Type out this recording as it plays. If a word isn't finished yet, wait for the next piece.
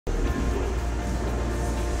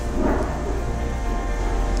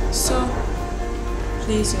So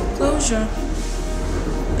place your closure,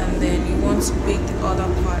 and then you want to pick the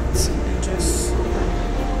other part and just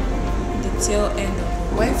the tail end of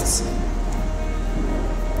the weft,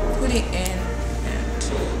 put it in and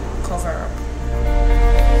cover up.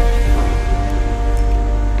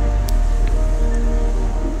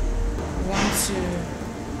 You want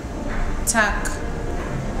to tack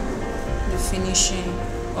the finishing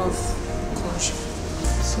of closure.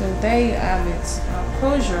 So there you have it, our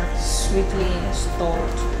closure sweetly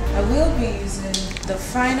installed. I will be using the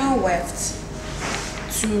final weft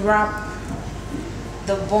to wrap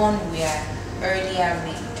the bone we had earlier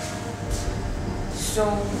made. So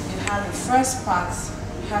you have the first part,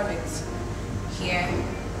 you have it here.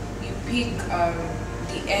 You pick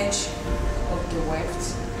the edge of the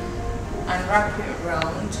weft and wrap it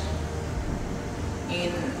around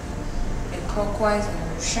in a clockwise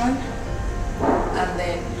motion, and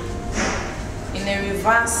then in a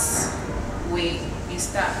reverse way you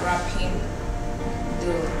start wrapping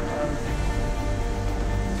the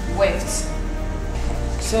weft.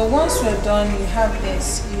 So once we're done, you have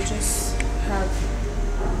this, you just have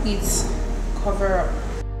it cover up.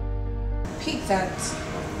 Pick that,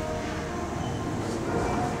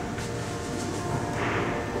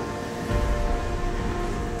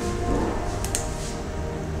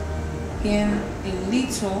 in a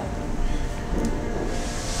little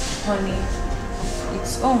honey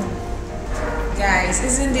its own. Guys,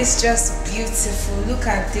 isn't this just beautiful? Look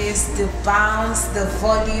at this, the bounce, the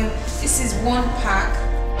volume. This is one pack.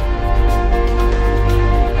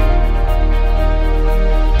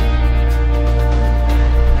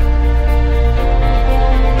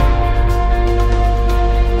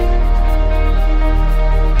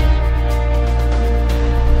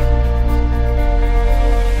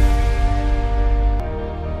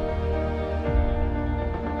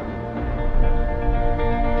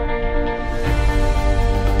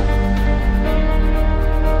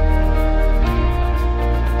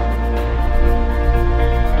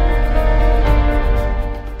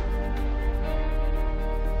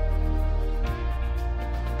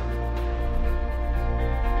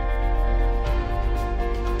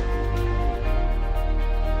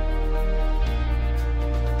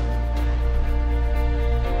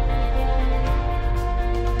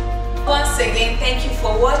 Once again, thank you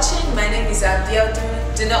for watching. My name is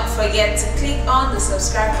Abiodun. Do not forget to click on the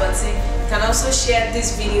subscribe button. You can also share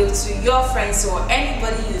this video to your friends or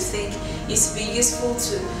anybody you think is be useful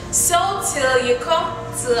to. So till you come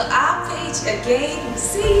to our page again,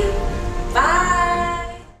 see you. Bye.